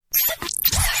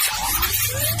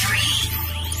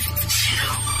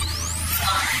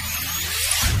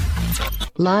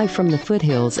Live from the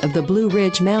foothills of the Blue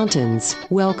Ridge Mountains,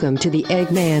 welcome to the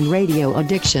Eggman Radio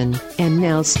Addiction. And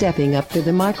now stepping up to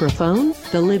the microphone,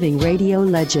 the living radio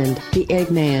legend, the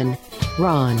Eggman,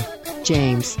 Ron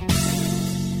James.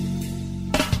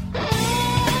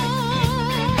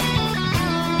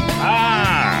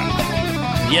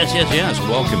 Yes.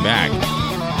 Welcome back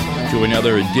to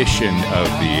another edition of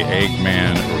the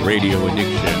Eggman Radio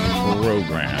Addiction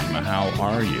program. How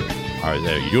are you?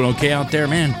 You doing okay out there,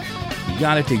 man? You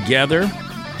got it together?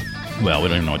 Well, we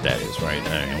don't even know what that is, right?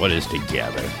 I mean, what is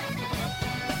together?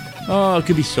 Oh, it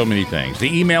could be so many things.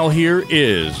 The email here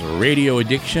is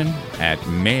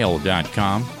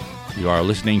radioaddiction@mail.com. You are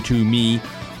listening to me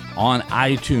on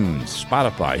iTunes,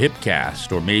 Spotify,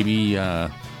 Hipcast, or maybe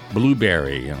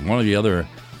Blueberry, and one of the other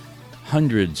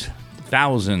hundreds,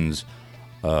 thousands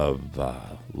of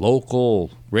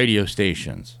local radio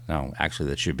stations. Now, actually,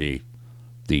 that should be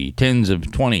the tens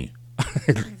of 20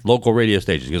 local radio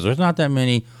stations, because there's not that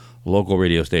many local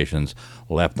radio stations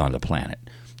left on the planet.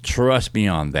 Trust me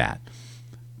on that.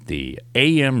 The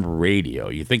AM radio,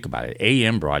 you think about it,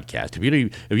 AM broadcast, if you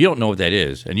don't know what that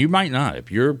is, and you might not,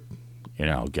 if you're,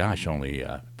 only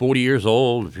 40 years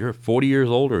old, if you're 40 years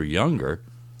old or younger,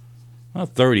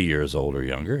 30 years old or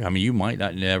younger, I mean, you might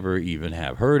not never even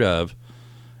have heard of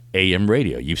AM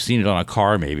radio. You've seen it on a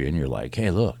car maybe, and you're like,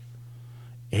 hey, look,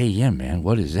 AM, man,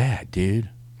 what is that, dude?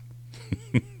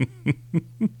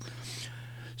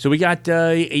 So we got,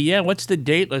 what's the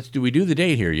date? Do we do the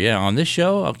date here? Yeah, on this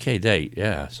show? Okay, date.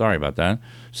 Yeah, sorry about that.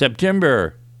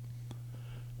 September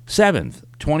 7th,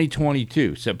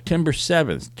 2022. September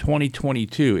 7th,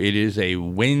 2022. It is a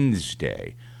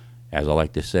Wednesday. As I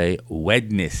like to say,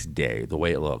 Wednesday, the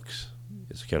way it looks.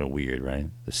 It's kind of weird, right?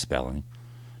 The spelling.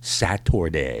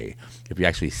 Saturday. If you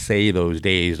actually say those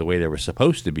days the way they were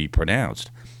supposed to be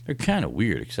pronounced, they're kind of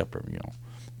weird, except for,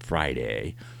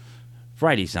 Friday.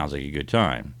 Friday sounds like a good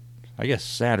time. I guess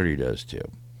Saturday does too.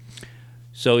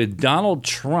 So Donald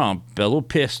Trump, a little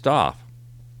pissed off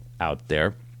out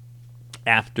there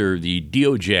after the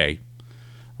DOJ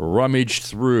rummaged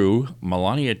through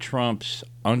Melania Trump's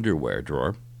underwear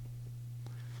drawer.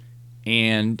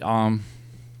 And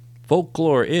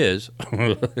folklore is,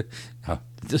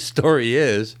 the story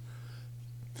is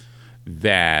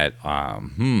that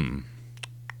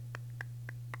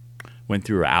went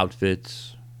through her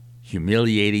outfits,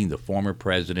 humiliating the former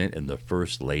president and the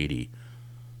first lady.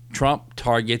 Trump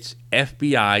targets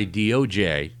FBI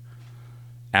DOJ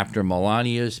after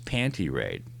Melania's panty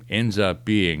raid. Ends up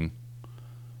being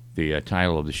the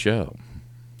title of the show.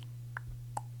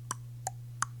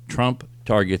 Trump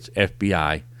targets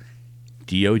FBI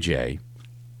DOJ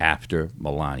after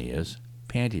Melania's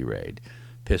panty raid.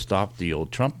 Pissed off the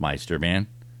old Trumpmeister, man.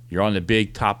 You're on the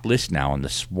big top list now in the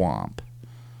swamp.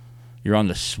 You're on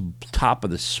the top of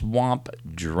the swamp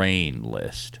drain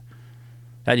list.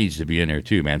 That needs to be in there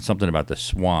too, man. Something about the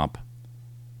swamp.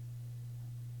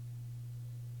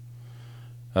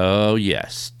 Oh,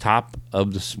 yes. Top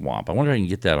of the swamp. I wonder if I can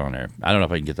get that on there. I don't know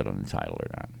if I can get that on the title or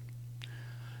not.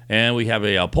 And we have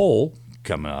a poll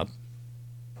coming up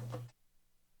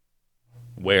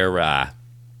where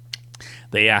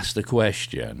they ask the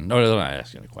question. No, they're not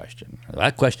asking the question.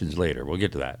 That question's later. We'll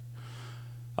get to that.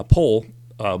 A poll.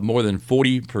 More than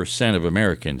 40% of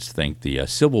Americans think the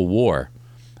Civil War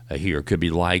here could be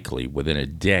likely within a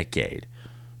decade.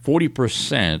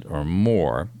 40% or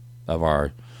more of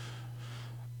our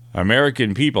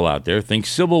American people out there think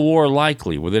Civil War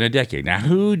likely within a decade. Now,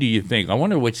 who do you think? I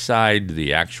wonder which side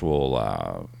the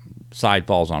actual side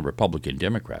falls on, Republican,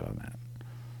 Democrat on that.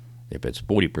 If it's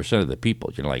 40% of the people,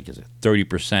 is it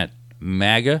 30%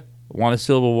 MAGA want a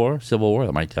Civil War? Civil War,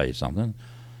 that might tell you something.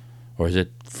 Or is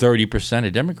it 30%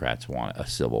 of Democrats want a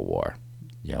civil war?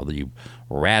 The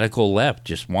radical left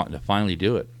just wanting to finally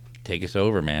do it. Take us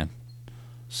over, man.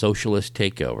 Socialist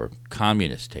takeover.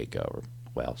 Communist takeover.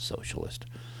 Well, socialist.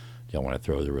 You don't want to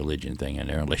throw the religion thing in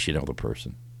there unless you know the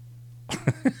person.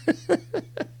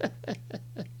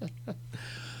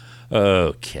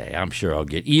 Okay, I'm sure I'll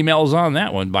get emails on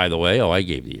that one, by the way. Oh, I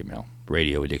gave the email.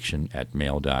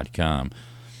 radioaddiction@mail.com.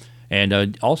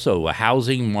 And also,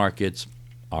 housing markets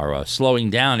are slowing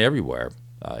down everywhere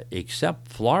except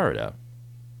Florida.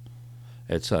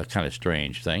 It's a kind of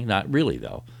strange thing. Not really,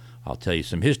 though. I'll tell you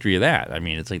some history of that. I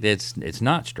mean, it's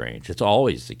not strange. It's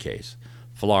always the case.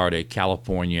 Florida,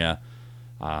 California,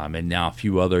 and now a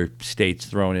few other states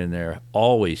thrown in there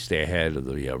always stay ahead of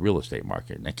the real estate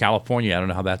market. Now, California, I don't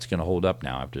know how that's going to hold up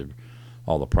now after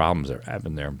all the problems they're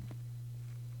having there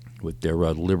with their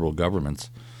liberal governments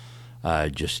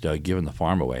just giving the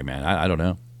farm away, man. I don't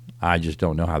know. I just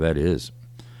don't know how that is.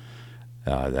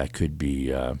 That could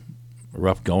be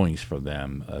rough goings for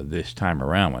them this time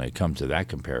around when it comes to that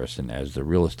comparison, as the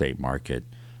real estate market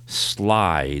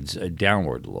slides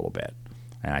downward a little bit.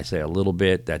 And I say a little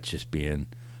bit, that's being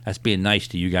nice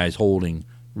to you guys holding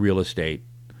real estate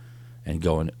and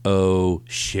going, oh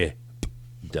shit,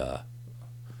 duh.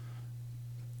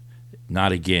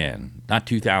 Not again. Not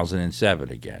 2007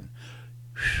 again.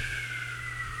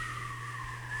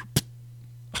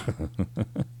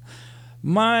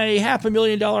 My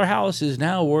 $500,000 house is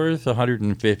now worth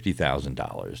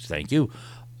 $150,000. Thank you.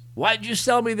 Why'd you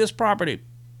sell me this property?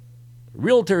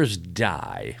 Realtors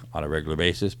die on a regular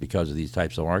basis because of these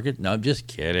types of markets. No, I'm just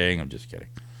kidding.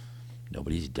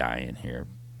 Nobody's dying here.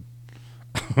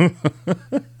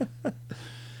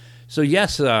 So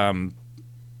yes, a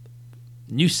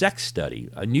new sex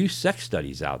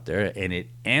study's out there, and it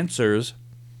answers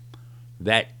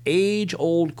that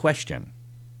age-old question: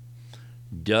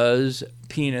 does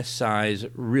penis size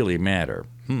really matter?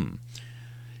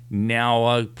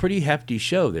 Now, a pretty hefty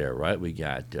show there, right? We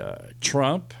got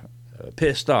Trump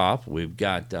pissed off. We've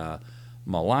got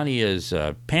Melania's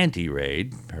panty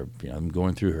raid. I'm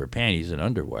going through her panties and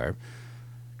underwear.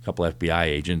 A couple FBI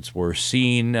agents were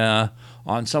seen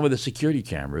on some of the security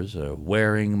cameras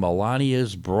wearing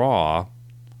Melania's bra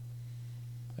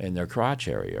in their crotch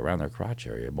area, around their crotch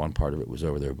area. One part of it was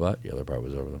over their butt. The other part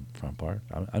was over the front part.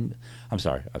 I'm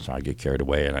sorry. I get carried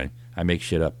away, and I make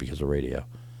shit up because of radio.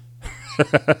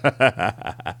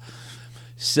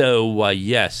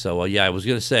 Yes. I was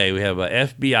going to say we have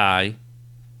FBI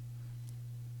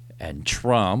and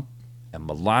Trump and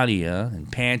Melania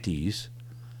and panties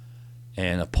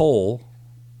and a poll.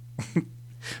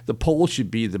 The poll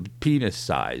should be the penis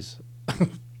size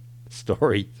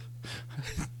story.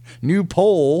 New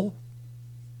poll.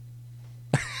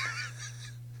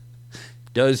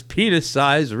 Does penis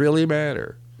size really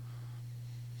matter?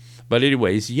 But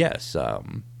anyways, yes.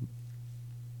 The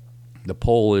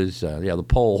poll is, the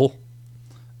poll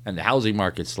and the housing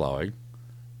market slowing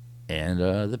and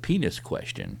the penis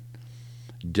question.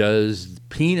 Does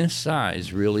penis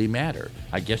size really matter?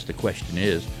 I guess the question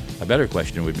is, a better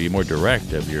question would be more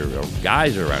direct if your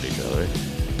guys are around each other.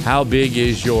 How big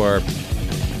is your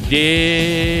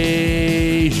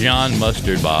Dijon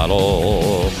mustard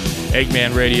bottle?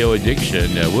 Eggman Radio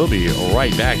Addiction. We'll be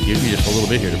right back. Give me just a little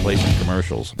bit here to play some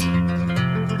commercials.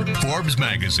 Forbes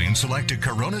magazine selected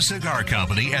Corona Cigar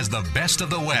Company as the best of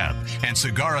the web, and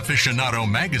Cigar Aficionado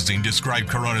magazine described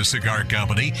Corona Cigar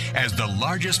Company as the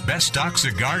largest best-stocked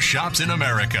cigar shops in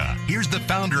America. Here's the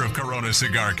founder of Corona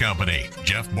Cigar Company,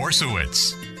 Jeff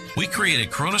Borsowitz. We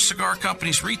created Corona Cigar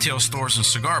Company's retail stores and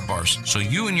cigar bars so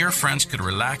you and your friends could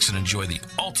relax and enjoy the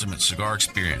ultimate cigar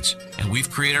experience. And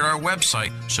we've created our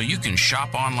website so you can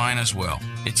shop online as well.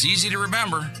 It's easy to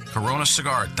remember,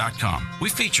 coronacigar.com. We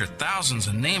feature thousands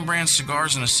of name brand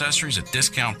cigars and accessories at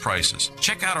discount prices.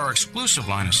 Check out our exclusive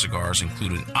line of cigars,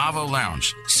 including Avo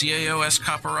Lounge, CAO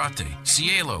Escaparate,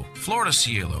 Cielo, Florida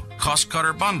Cielo, Cost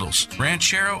Cutter Bundles,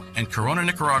 Ranchero, and Corona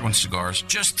Nicaraguan cigars,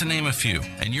 just to name a few.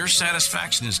 And your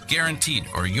satisfaction is guaranteed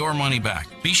or your money back.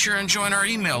 Be sure and join our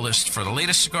email list for the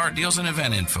latest cigar deals and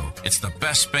event info. It's the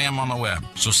best spam on the web.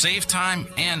 So save time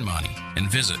and money and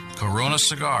visit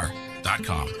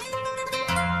coronacigar.com.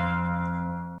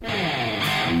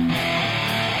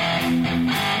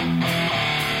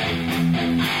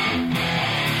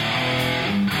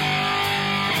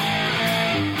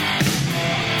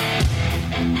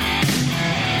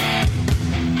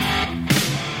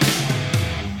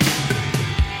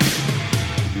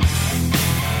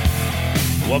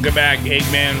 Welcome back,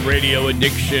 Eggman Radio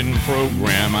Addiction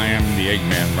Program. I am the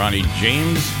Eggman, Ronnie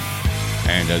James,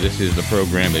 and this is the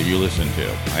program that you listen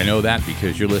to. I know that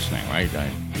because you're listening, right?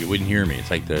 You wouldn't hear me.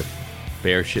 It's like the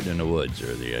bear shitting in the woods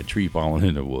or the tree falling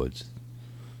in the woods.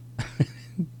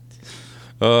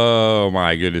 Oh,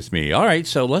 my goodness me. All right,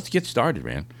 so let's get started,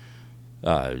 man.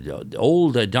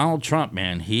 Old Donald Trump,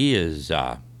 man, he is...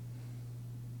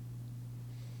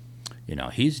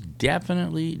 he's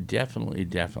definitely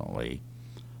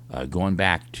going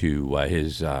back to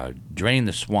his drain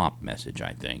the swamp message,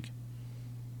 I think.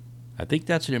 I think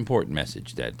that's an important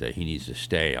message that he needs to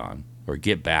stay on or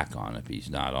get back on if he's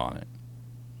not on it.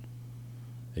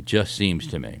 It just seems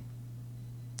to me.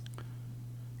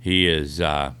 He is...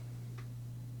 now,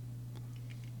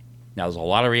 there's a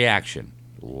lot of reaction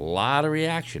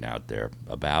out there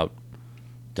about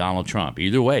Donald Trump.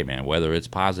 Either way, man, whether it's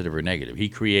positive or negative. He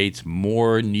creates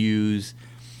more news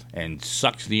and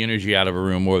sucks the energy out of a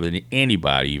room more than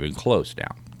anybody even close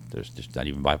now. There's just not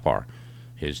even by far.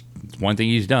 It's one thing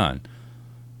he's done,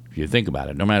 if you think about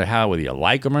it, no matter whether you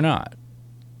like him or not,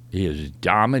 he has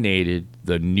dominated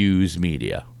the news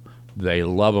media They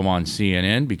love him on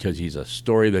CNN because he's a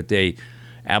story that they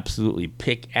absolutely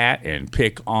pick at and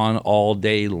pick on all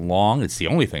day long. It's the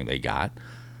only thing they got.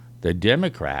 The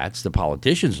Democrats, the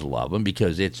politicians, love him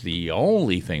because it's the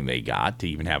only thing they got to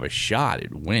even have a shot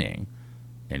at winning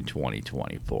in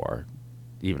 2024.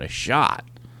 Even a shot.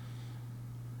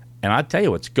 And I'll tell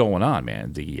you what's going on,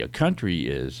 man. The country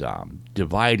is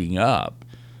dividing up.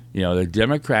 You know, the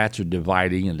Democrats are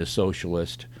dividing into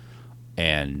socialist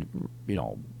and, you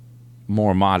know,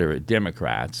 more moderate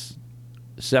Democrats,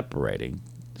 separating.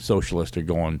 Socialists are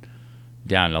going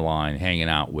down the line, hanging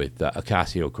out with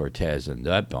Ocasio-Cortez and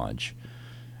that bunch.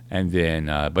 And then,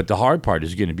 but the hard part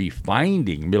is going to be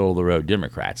finding middle-of-the-road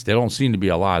Democrats. There don't seem to be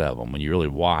a lot of them when you really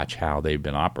watch how they've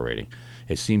been operating.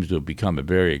 It seems to have become a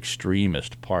very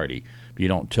extremist party. You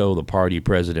don't toe the party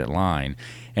president line.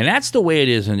 And that's the way it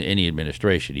is in any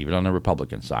administration, even on the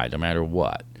Republican side, no matter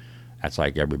what. That's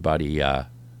like everybody,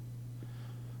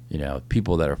 you know,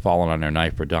 people that are falling on their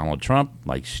knife for Donald Trump,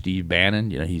 like Steve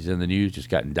Bannon. You know, he's in the news, just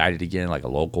got indicted again, like a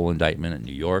local indictment in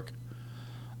New York.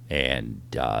 And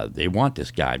they want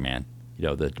this guy, man. You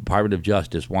know, the Department of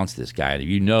Justice wants this guy. And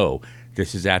you know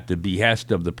this is at the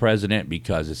behest of the president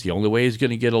because it's the only way he's going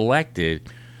to get elected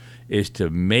is to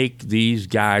make these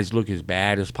guys look as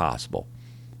bad as possible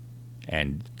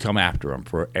and come after them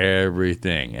for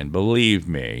everything. And believe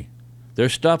me,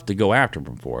 there's stuff to go after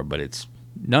them for, but it's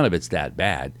none of it's that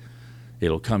bad.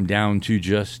 It'll come down to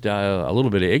just a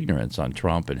little bit of ignorance on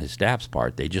Trump and his staff's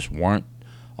part. They just weren't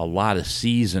a lot of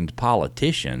seasoned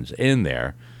politicians in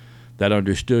there that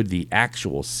understood the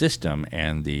actual system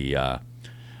and the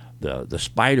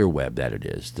spider web that it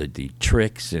is, the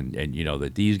tricks and you know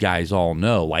that these guys all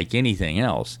know. Like anything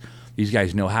else, these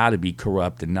guys know how to be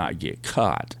corrupt and not get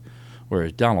caught.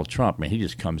 Whereas Donald Trump, man, he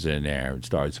just comes in there and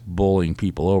starts bullying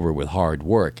people over with hard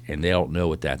work, and they don't know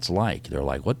what that's like. They're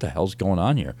like, what the hell's going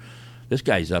on here? This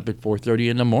guy's up at 4:30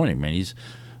 in the morning, man. He's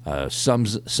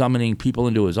summoning people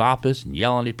into his office and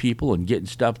yelling at people and getting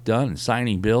stuff done and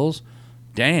signing bills.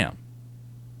 Damn.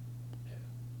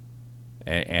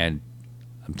 And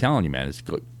I'm telling you, man, this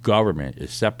government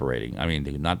is separating. I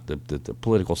mean, not the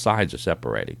political sides are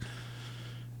separating.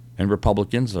 And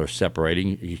Republicans are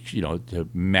separating, you know, to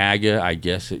MAGA, I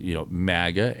guess, you know,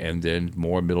 MAGA, and then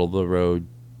more middle-of-the-road,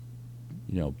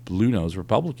 you know, blue-nose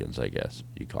Republicans, I guess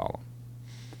you call them.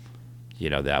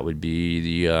 You know, that would be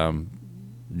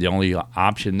the only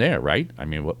option there, right? I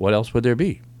mean, what else would there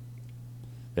be?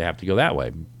 They have to go that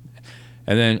way.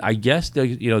 And then I guess,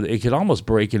 you know, it could almost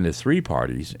break into three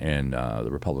parties in the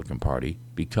Republican Party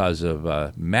because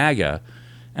of MAGA.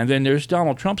 And then there's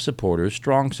Donald Trump supporters,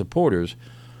 strong supporters,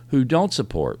 who don't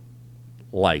support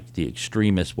like the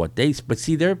extremists, but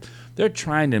see, they're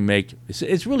trying to make,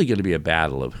 it's really going to be a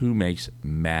battle of who makes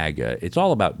MAGA. It's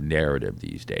all about narrative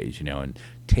these days, you know, and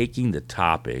taking the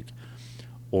topic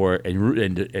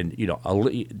and you know,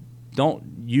 don't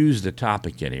use the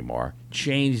topic anymore.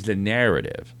 Change the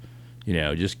narrative, you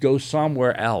know, just go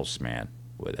somewhere else, man,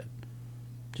 with it.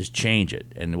 Just change it.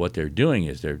 And what they're doing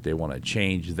is they want to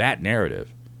change that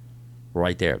narrative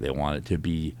right there. They want it to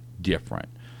be different.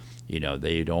 You know,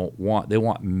 they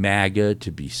want MAGA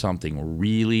to be something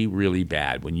really, really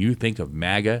bad. When you think of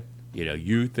MAGA, you know,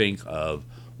 you think of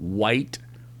white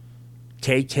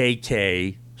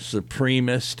KKK,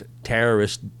 supremacist,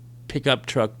 terrorist, pickup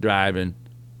truck driving,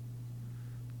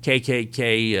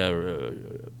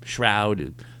 KKK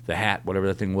shroud, the hat, whatever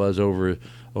that thing was, over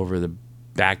the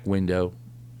back window,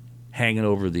 hanging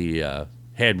over the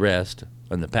headrest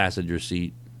on the passenger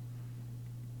seat.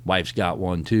 Wife's got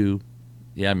one too.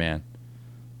 Yeah, man.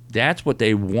 That's what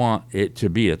they want it to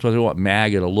be. That's what they want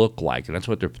MAGA to look like, and that's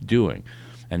what they're doing.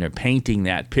 And they're painting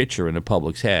that picture in the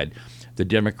public's head. The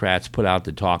Democrats put out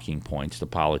the talking points, the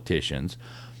politicians.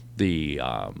 The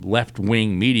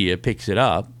left-wing media picks it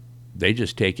up. They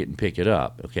just take it and pick it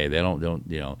up. Okay, they don't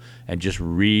you know, and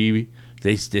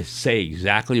they just say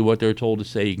exactly what they're told to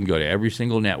say. You can go to every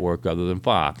single network other than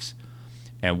Fox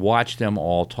and watch them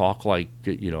all talk like,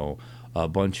 you know, a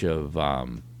bunch of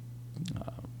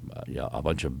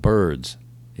birds,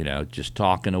 you know, just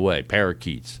talking away,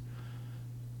 parakeets,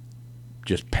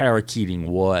 just parakeeting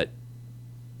what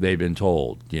they've been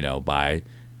told, you know, by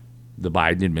the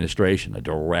Biden administration, a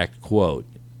direct quote.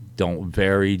 Don't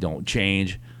vary, don't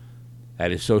change.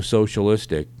 That is so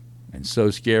socialistic and so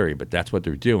scary, but that's what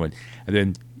they're doing. And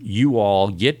then you all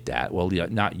get that. Well,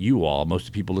 not you all. Most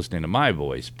of the people listening to my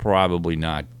voice probably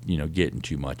not, you know, getting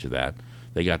too much of that.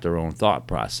 They got their own thought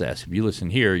process. If you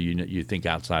listen here, you think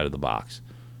outside of the box.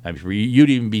 I mean, you'd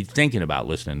even be thinking about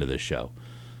listening to this show.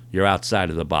 You're outside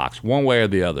of the box, one way or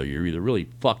the other. You're either really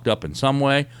fucked up in some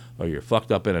way or you're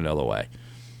fucked up in another way.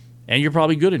 And you're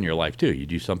probably good in your life, too. You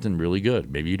do something really good.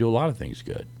 Maybe you do a lot of things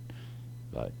good.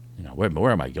 But,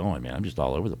 where am I going, man? I'm just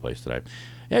all over the place today.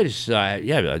 Yeah, just,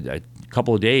 a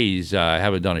couple of days I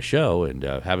haven't done a show and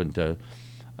haven't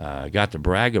got to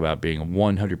brag about being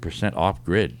 100%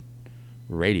 off-grid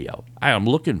radio. I'm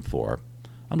looking for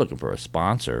a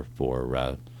sponsor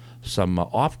for some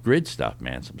off-grid stuff,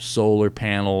 man. Some solar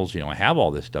panels. I have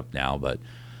all this stuff now, but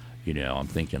I'm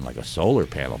thinking like a solar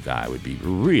panel guy would be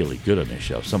really good on this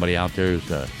show. Somebody out there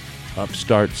who's an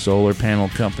upstart solar panel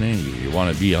company. You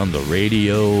want to be on the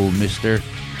radio, mister?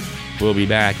 We'll be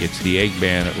back. It's the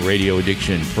Eggman Radio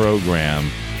Addiction Program.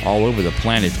 All over the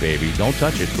planet, baby. Don't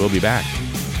touch it. We'll be back.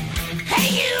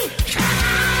 Hey, you! Come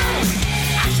on!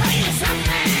 I'll tell you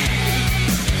something!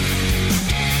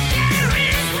 There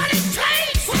is what it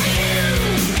takes for you!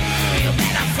 You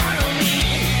better follow me!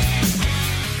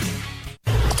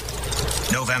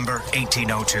 November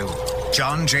 1802.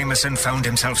 John Jameson found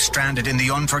himself stranded in the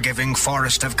unforgiving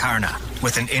forest of Carna,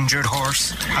 with an injured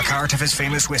horse, a cart of his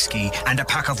famous whiskey, and a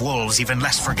pack of wolves even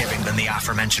less forgiving than the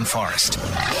aforementioned forest.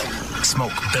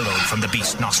 Smoke billowed from the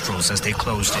beast's nostrils as they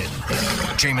closed in.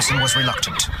 Jameson was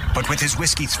reluctant, but with his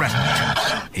whiskey threatened,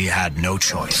 he had no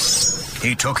choice.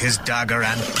 He took his dagger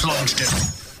and plunged it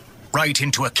right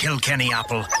into a Kilkenny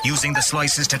apple, using the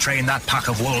slices to train that pack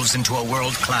of wolves into a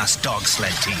world-class dog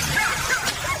sled team.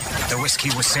 The whiskey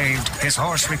was saved, his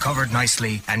horse recovered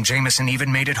nicely, and Jameson even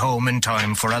made it home in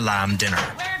time for a lamb dinner.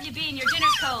 Where have you been? Your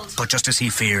dinner's cold. But just as he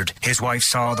feared, his wife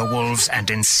saw the wolves and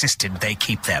insisted they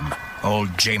keep them.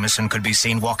 Old Jameson could be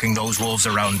seen walking those wolves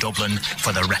around Dublin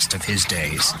for the rest of his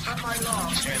days,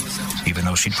 even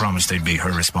though she'd promised they'd be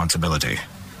her responsibility.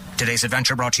 Today's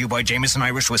adventure brought to you by Jameson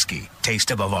Irish Whiskey.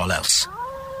 Taste above all else.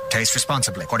 Taste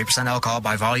responsibly. 40% alcohol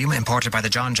by volume. Imported by the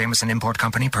John Jameson Import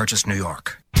Company. Purchased New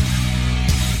York.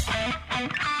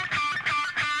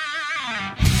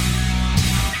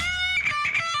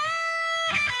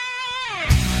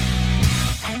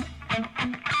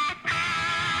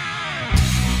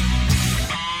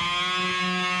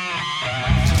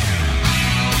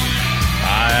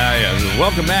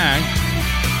 Welcome back.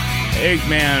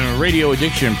 Eggman Radio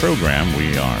Addiction Program.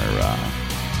 We are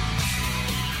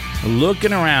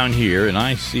looking around here, and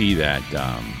I see that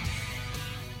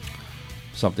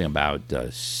something about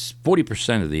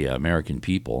 40% of the American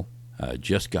people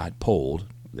just got polled.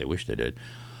 They wish they did.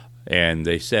 And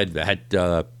they said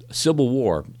that civil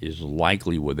war is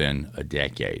likely within a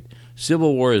decade.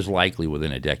 Civil war is likely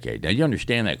within a decade. Now, you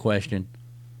understand that question?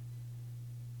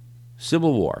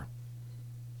 Civil war.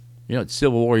 You know what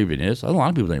Civil War even is? A lot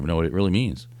of people don't even know what it really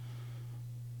means.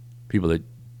 People that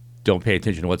don't pay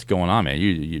attention to what's going on,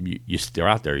 man. They're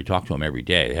out there. You talk to them every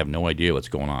day. They have no idea what's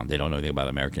going on. They don't know anything about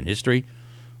American history.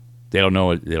 They don't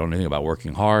know anything about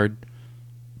working hard.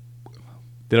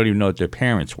 They don't even know that their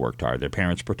parents worked hard. Their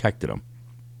parents protected them,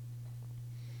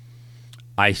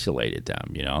 isolated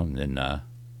them, and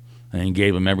then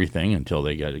gave them everything until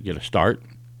they got to get a start.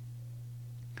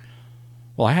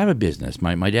 Well, I have a business.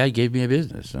 My dad gave me a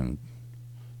business, and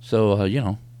so,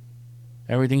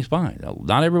 everything's fine.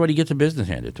 Not everybody gets a business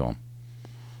handed to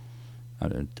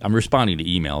them. I'm responding to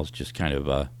emails, just kind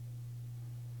of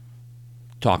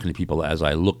talking to people as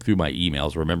I look through my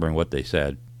emails, remembering what they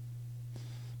said.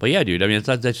 But yeah, dude, I mean,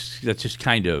 that's just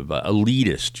kind of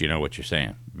elitist, you know what you're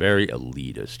saying. Very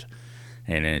elitist.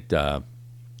 And it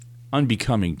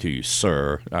unbecoming to you,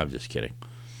 sir. I'm just kidding.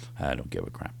 I don't give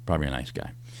a crap. Probably a nice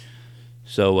guy.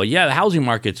 So, the housing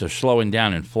markets are slowing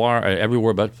down in Florida,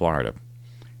 everywhere but Florida.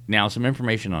 Now, some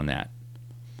information on that.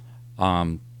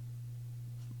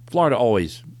 Florida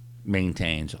always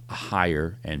maintains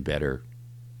higher and better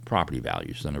property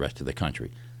values than the rest of the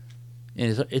country.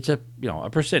 And it's a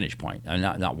percentage point,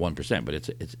 not 1%, but it's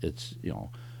I don't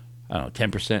know,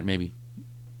 10% maybe.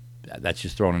 That's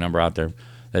just throwing a number out there.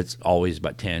 That's always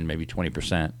about 10, maybe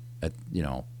 20%.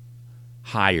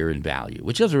 Higher in value,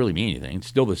 which doesn't really mean anything. It's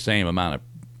still the same amount of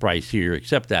price here,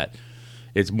 except that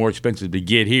it's more expensive to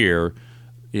get here,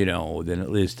 than it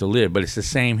is to live. But it's the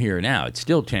same here now. It's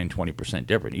still 10, 20%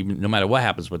 different. Even no matter what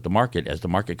happens with the market, as the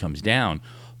market comes down,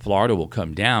 Florida will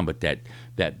come down, but that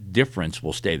difference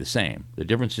will stay the same. The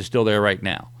difference is still there right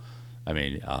now. I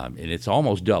mean, and it's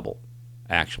almost double,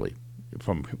 actually,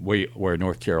 from where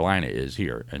North Carolina is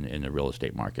here in the real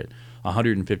estate market.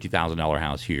 $150,000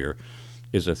 house here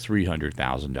is a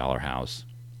 $300,000 house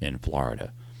in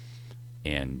Florida.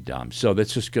 And so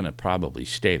that's just going to probably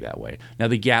stay that way. Now,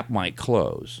 the gap might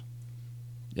close.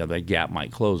 That gap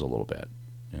might close a little bit.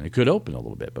 And it could open a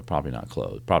little bit, but probably not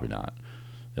close. Probably not.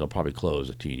 It'll probably close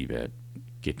a teeny bit,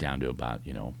 get down to about,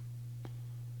 40%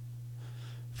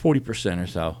 or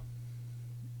so.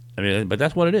 I mean, but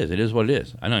that's what it is. It is what it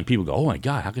is. I know people go, oh, my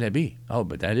God, how could that be? Oh,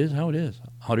 but that is how it is.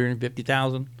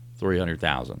 150,000,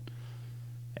 300,000.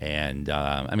 And,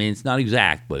 I mean, it's not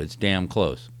exact, but it's damn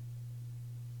close.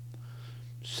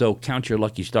 So count your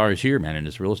lucky stars here, man, in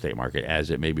this real estate market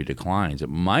as it maybe declines. It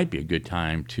might be a good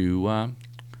time to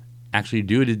actually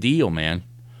do the deal, man.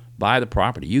 Buy the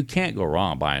property. You can't go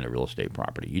wrong buying a real estate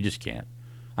property. You just can't.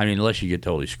 I mean, unless you get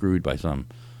totally screwed by some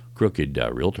crooked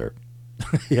realtor.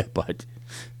 Yeah, but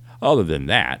other than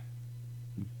that.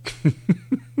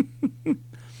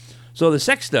 So the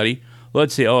sex study,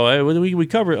 let's see. Oh, we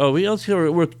cover. Oh, let's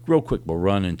hear real quick. We'll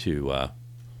run into.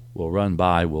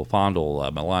 We'll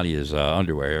fondle Melania's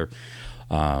underwear.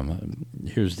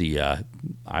 Here's the.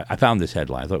 I found this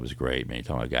headline. I thought it was great. Man, you're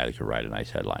talking about a guy that could write a nice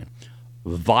headline.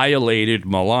 Violated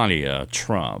Melania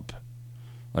Trump.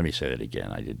 Let me say that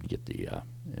again. I didn't get the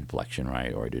inflection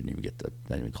right, or I didn't even get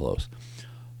not even close.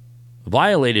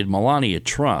 Violated Melania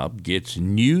Trump gets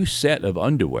new set of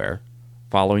underwear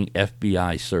following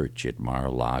FBI search at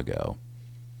Mar-a-Lago.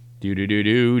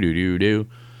 Do.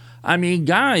 I mean,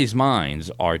 guys' minds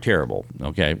are terrible,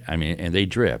 okay? I mean, and they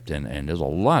drift, and there's a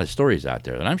lot of stories out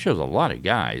there, and I'm sure there's a lot of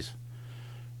guys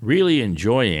really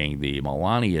enjoying the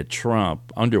Melania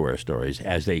Trump underwear stories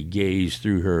as they gaze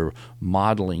through her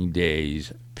modeling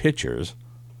days pictures.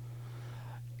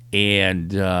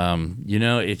 And,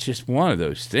 it's just one of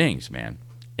those things, man.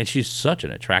 And she's such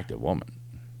an attractive woman.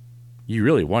 You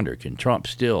really wonder, can Trump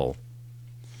still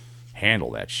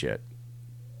handle that shit?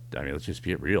 I mean, let's just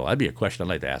be real. That'd be a question I'd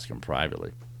like to ask him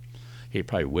privately. He'd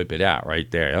probably whip it out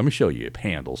right there. Let me show you.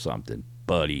 Handle something,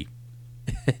 buddy.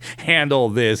 Handle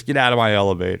this. Get out of my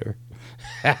elevator.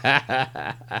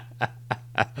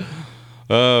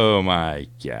 Oh, my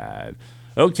God.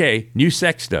 Okay, new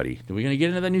sex study. Are we going to get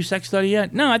into the new sex study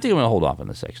yet? No, I think I'm going to hold off on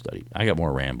the sex study. I got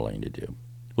more rambling to do.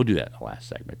 We'll do that in the last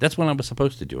segment. That's when I was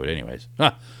supposed to do it anyways.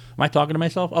 Am I talking to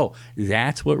myself? Oh,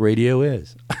 that's what radio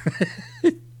is.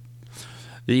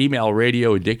 The email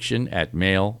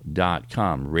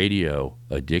radioaddiction@mail.com.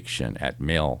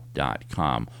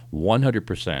 Radioaddiction@mail.com.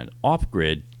 100%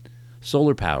 off-grid,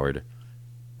 solar-powered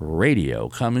radio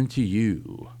coming to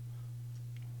you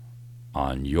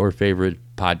on your favorite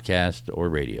podcast or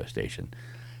radio station.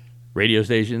 Radio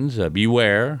stations,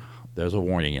 beware. There's a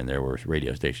warning in there where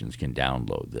radio stations can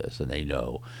download this, and they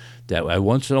know that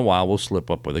once in a while we'll slip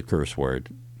up with a curse word,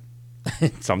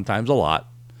 sometimes a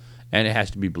lot, and it has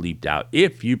to be bleeped out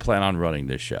if you plan on running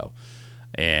this show.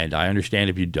 And I understand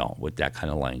if you don't with that kind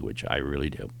of language. I really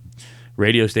do.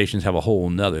 Radio stations have a whole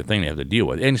nother thing they have to deal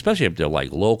with, and especially if they're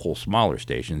like local, smaller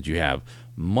stations, you have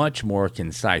much more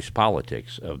concise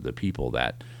politics of the people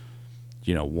that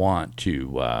want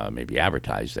to maybe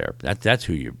advertise there. That's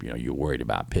who you're worried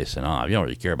about pissing off. You don't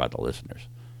really care about the listeners.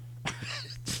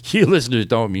 You listeners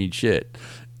don't mean shit.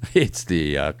 It's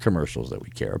the commercials that we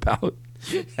care about.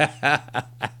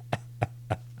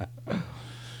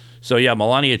 So yeah,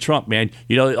 Melania Trump, man.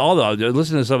 Although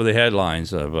listen to some of the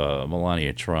headlines of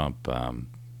Melania Trump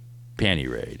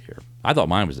panty raid here. I thought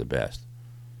mine was the best.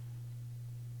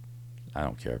 I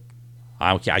don't care.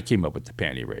 I came up with the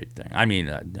panty raid thing. I mean,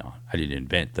 no, I didn't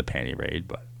invent the panty raid,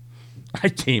 but I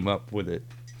came up with it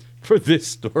for this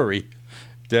story.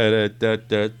 Radio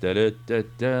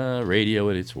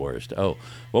at its worst. Oh,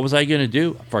 what was I going to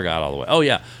do? I forgot all the way. Oh,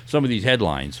 yeah. Some of these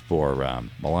headlines for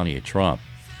Melania Trump.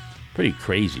 Pretty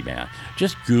crazy, man.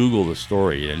 Just Google the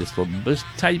story and just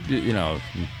type,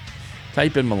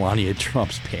 type in Melania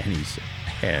Trump's panties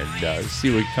and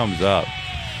see what comes up.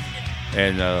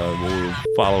 And we'll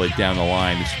follow it down the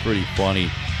line. It's pretty funny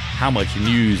how much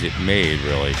news it made,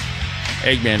 really.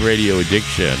 Eggman Radio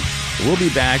Addiction. We'll be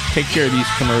back. Take care of these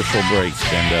commercial breaks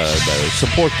and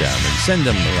support them and send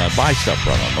them, buy stuff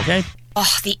from them, okay? Oh,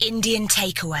 the Indian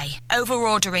takeaway.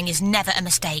 Over-ordering is never a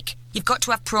mistake. You've got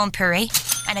to have prawn puree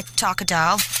and a taka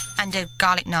dal and a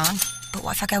garlic naan. But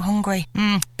what if I go hungry?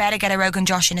 Better get a Rogan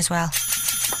Josh in as well.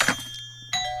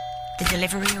 The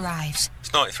delivery arrives.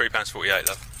 It's £93.48,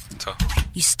 love. So.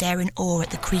 You stare in awe at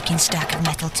the creaking stack of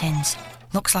metal tins.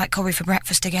 Looks like curry for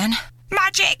breakfast again.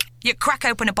 Magic! You crack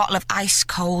open a bottle of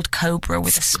ice-cold Cobra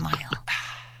with a smile.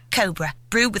 Cobra,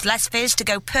 brewed with less fizz to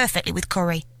go perfectly with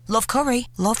curry. Love curry,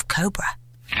 love Cobra.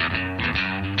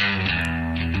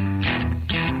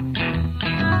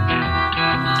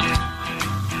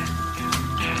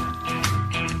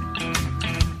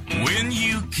 When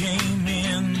you came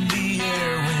in, the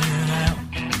air went out,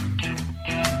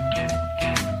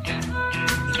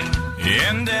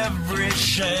 and every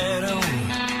shadow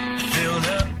filled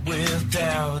up with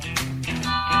doubt.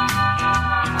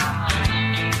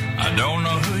 I don't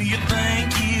know who you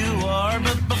think you are,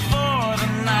 but before the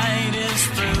night is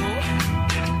through,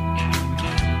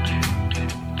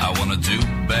 wanna do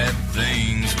bad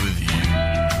things with you.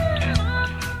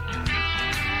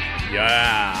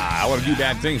 Yeah, I want to do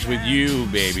bad things with you,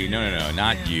 baby. No,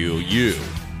 not you. You.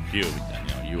 You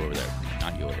over there.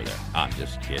 Not you over there. I'm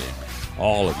just kidding.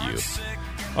 All of you.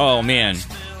 Oh, man.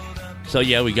 So,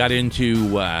 yeah, we got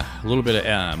into a little bit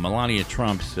of Melania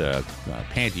Trump's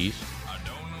panties,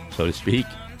 so to speak.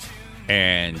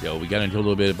 And we got into a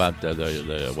little bit about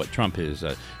the what Trump is.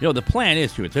 The plan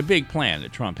is it's a big plan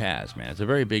that Trump has, man. It's a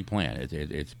very big plan.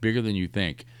 It's bigger than you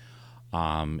think.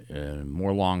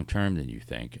 More long-term than you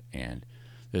think. And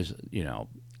there's,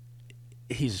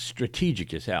 he's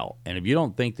strategic as hell. And if you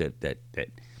don't think that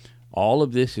all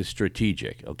of this is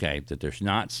strategic, okay, that there's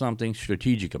not something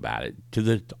strategic about it, to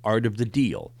the art of the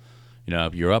deal.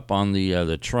 If you're up on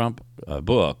the Trump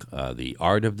book, The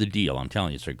Art of the Deal, I'm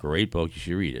telling you, it's a great book. You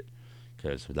should read it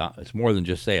because it's more than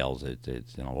just sales.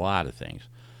 It's in a lot of things.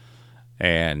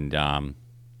 And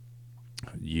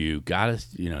you got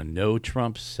to, know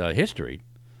Trump's history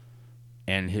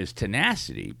and his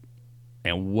tenacity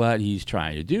and what he's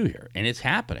trying to do here. And it's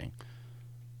happening.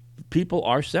 People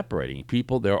are separating.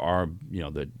 There are,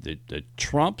 the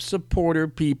Trump supporter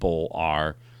people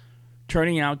are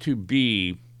turning out to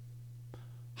be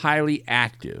highly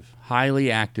active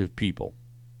people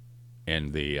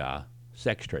in the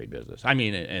sex trade business. I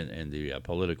mean, in the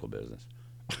political business.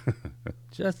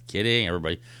 Just kidding,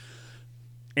 everybody.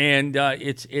 And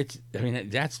that's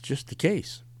just the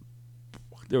case.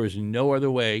 There is no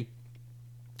other way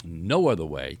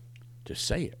to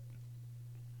say it.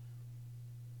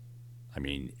 I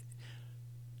mean,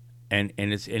 and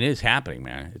it is happening,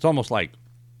 man. It's almost like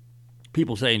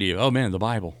people saying to you, "Oh man, the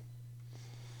Bible.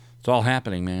 It's all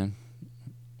happening, man."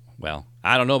 Well,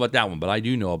 I don't know about that one, but I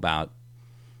do know about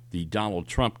the Donald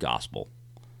Trump gospel,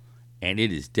 and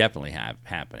it is definitely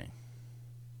happening.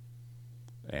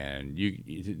 And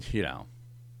you know,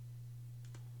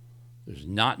 there's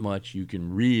not much you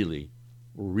can really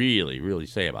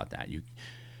say about that.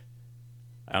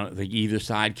 I don't think either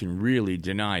side can really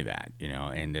deny that,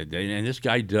 and this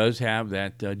guy does have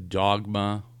that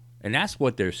dogma, and that's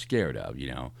what they're scared of,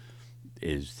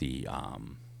 is the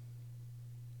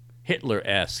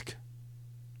Hitler-esque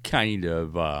kind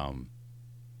of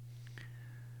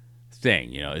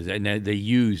thing, and they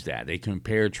use that. They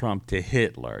compare Trump to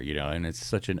Hitler, and it's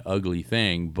such an ugly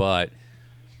thing, but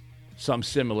some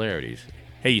similarities.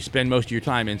 Hey, you spend most of your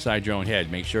time inside your own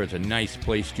head. Make sure it's a nice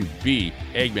place to be.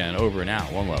 Eggman, over and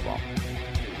out. One love all.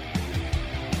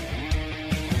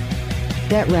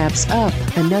 That wraps up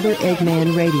another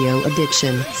Eggman Radio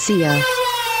Addiction. See ya.